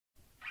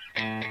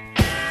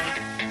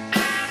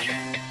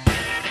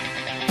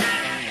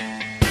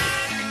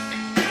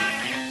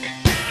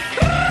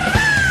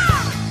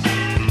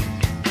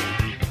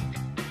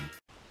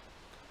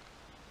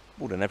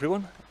morning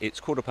everyone. It's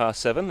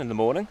 7:15 in the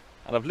morning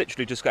and I've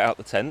literally just got out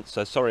the tent,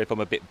 so sorry if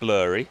I'm a bit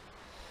blurry.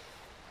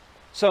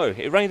 So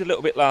it rained a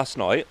little bit last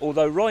night,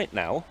 although right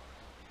now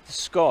the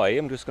sky,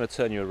 I'm just going to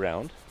turn you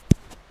around,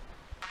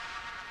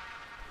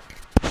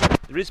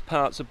 there is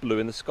parts of blue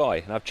in the sky,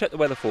 and I've checked the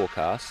weather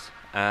forecast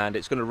and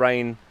it's going to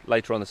rain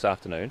later on this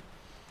afternoon,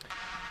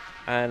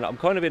 and I'm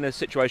kind of in a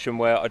situation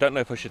where I don't know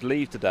if I should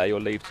leave today or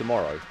leave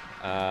tomorrow.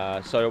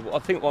 So I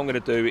think what I'm going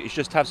to do is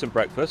just have some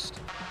breakfast,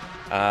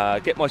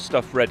 get my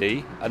stuff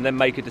ready, and then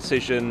make a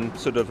decision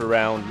sort of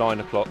around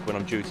 9 o'clock when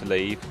I'm due to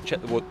leave, check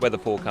the weather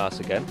forecast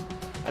again,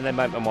 and then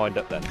make my mind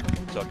up then.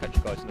 So I'll catch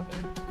you guys in a bit.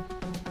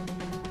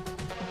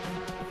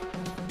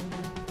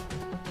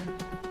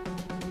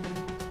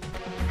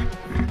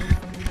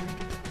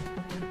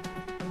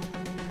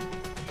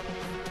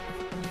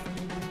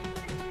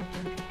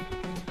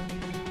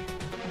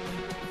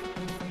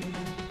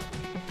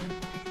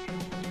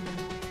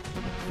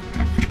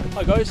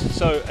 Hi guys,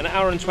 so an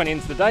hour and 20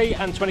 into the day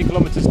and 20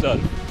 kilometres done.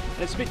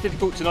 And it's a bit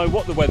difficult to know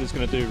what the weather's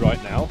going to do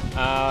right now.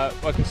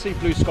 I can see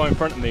blue sky in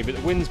front of me, but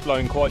the wind's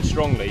blowing quite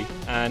strongly,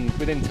 and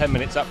within 10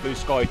 minutes that blue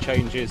sky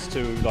changes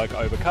to like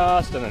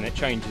overcast, and then it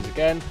changes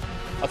again.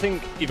 I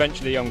think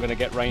eventually I'm going to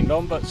get rained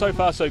on, but so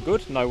far so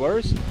good, no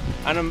worries.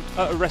 And I'm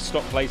at a rest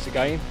stop place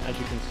again, as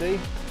you can see,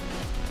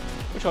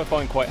 which I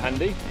find quite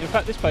handy. In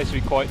fact, this place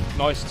would be quite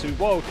nice to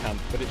wild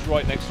camp, but it's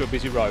right next to a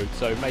busy road,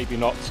 so maybe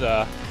not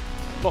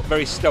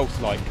very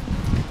stealth-like.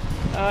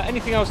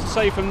 Anything else to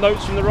say from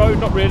notes from the road?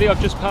 Not really.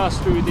 I've just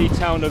passed through the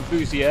town of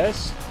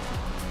Bouziers.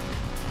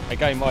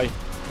 Again, my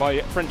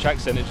French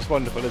accent is just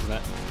wonderful, isn't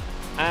it?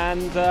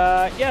 And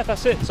yeah,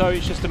 that's it. So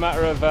it's just a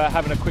matter of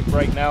having a quick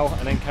break now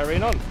and then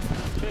carrying on.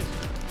 Cheers.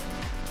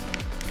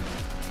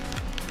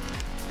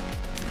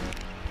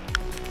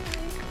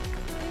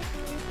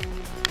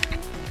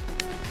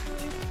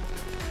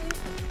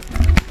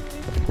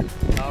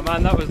 Oh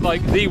man, that was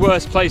like the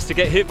worst place to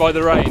get hit by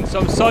the rain. So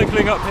I'm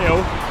cycling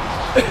uphill.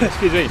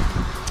 Excuse me.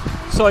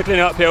 Cycling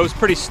uphill, it's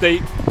pretty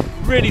steep,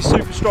 really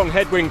super strong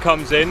headwind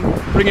comes in,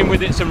 bringing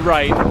with it some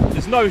rain.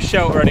 There's no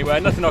shelter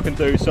anywhere, nothing I can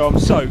do, so I'm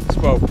soaked.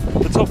 Well,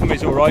 the top of me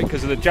is alright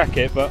because of the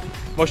jacket, but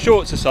my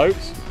shorts are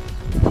soaked.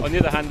 On the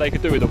other hand, they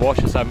could do with a wash,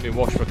 as I haven't been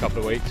washed for a couple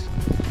of weeks.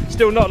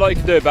 Still not a lot you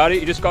can do about it,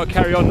 you just got to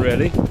carry on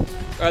really.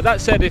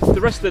 That said, if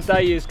the rest of the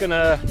day is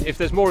if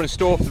there's more in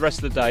store for the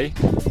rest of the day,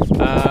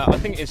 I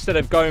think instead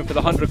of going for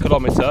the 100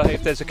 kilometre,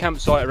 if there's a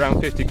campsite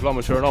around 50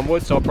 kilometre and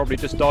onwards, I'll probably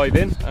just dive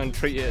in and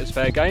treat it as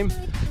fair game.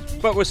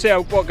 But we'll see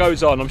what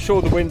goes on. I'm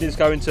sure the wind is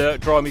going to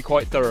dry me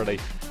quite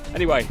thoroughly.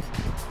 Anyway,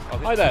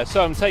 hi there.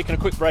 So I'm taking a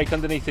quick break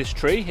underneath this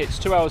tree. It's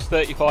 2 hours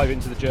 35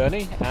 into the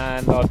journey,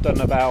 and I've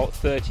done about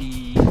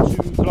 32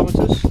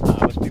 kilometres. No,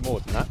 it must be more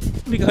than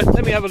that.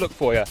 Let me have a look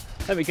for you.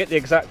 Let me get the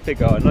exact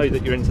figure. I know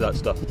that you're into that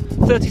stuff.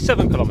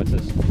 37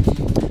 kilometres.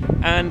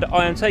 And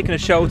I am taking a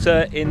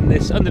shelter in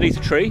this underneath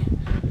a tree,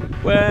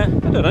 where, I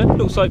don't know, it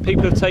looks like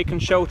people have taken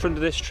shelter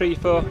under this tree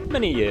for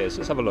many years.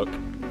 Let's have a look.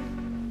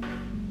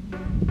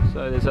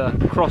 So there's a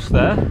cross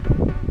there,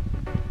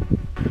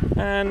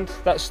 and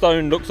that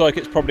stone looks like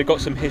it's probably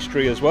got some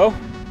history as well.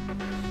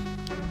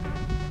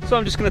 So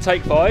I'm just going to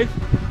take 5.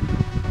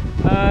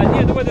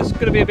 Yeah, the weather's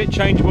going to be a bit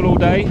changeable all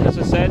day, as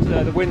I said.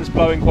 The wind's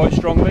blowing quite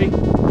strongly.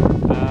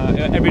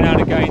 Every now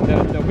and again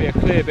there'll be a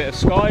clear bit of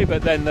sky,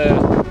 but then the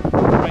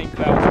rain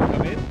clouds will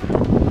come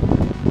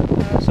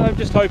in. So I'm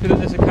just hoping that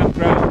there's a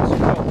campground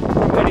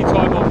from any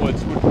time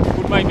onwards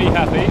would make me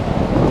happy.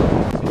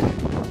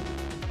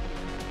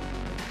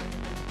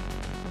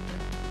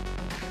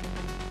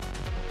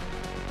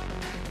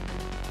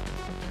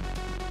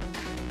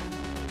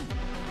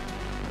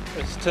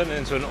 It's turning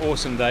into an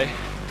awesome day.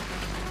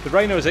 The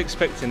rain I was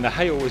expecting, the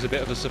hail was a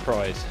bit of a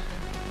surprise.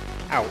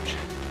 Ouch.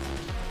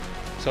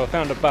 So I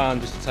found a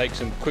barn just to take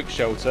some quick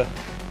shelter.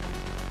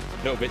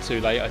 A little bit too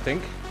late, I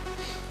think.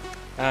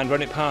 And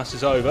when it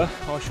passes over,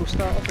 I shall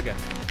start off again.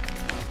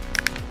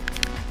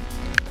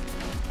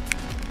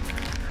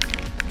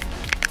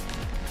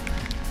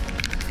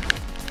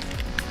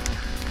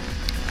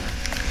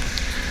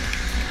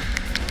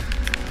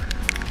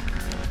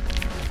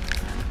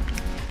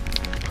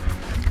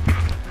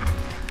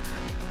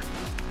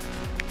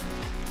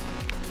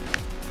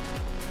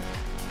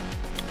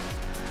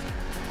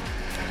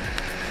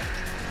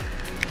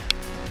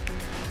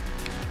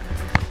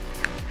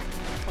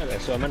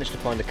 So I managed to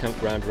find a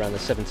campground around the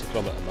 70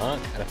 kilometre mark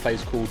at a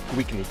place called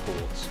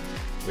Guincourt,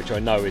 which I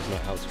know is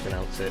not how to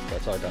pronounce it,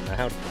 but I don't know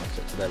how to pronounce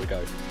it, so there we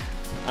go.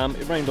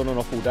 It rained on and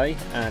off all day,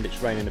 and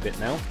it's raining a bit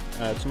now.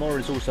 Tomorrow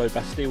is also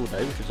Bastille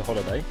Day, which is a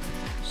holiday.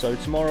 So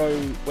tomorrow,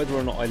 whether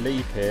or not I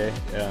leave here,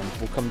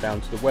 will come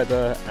down to the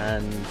weather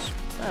and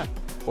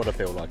what I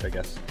feel like, I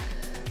guess.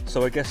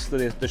 So I guess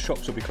the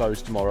shops will be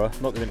closed tomorrow.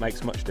 Not that it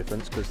makes much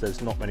difference because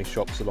there's not many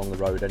shops along the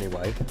road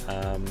anyway.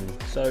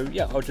 So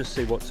yeah, I'll just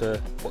see what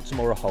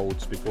tomorrow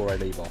holds before I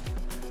leave off.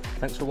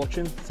 Thanks for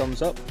watching,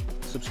 thumbs up,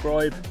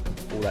 subscribe,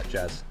 all that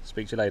jazz.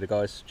 Speak to you later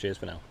guys, cheers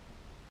for now.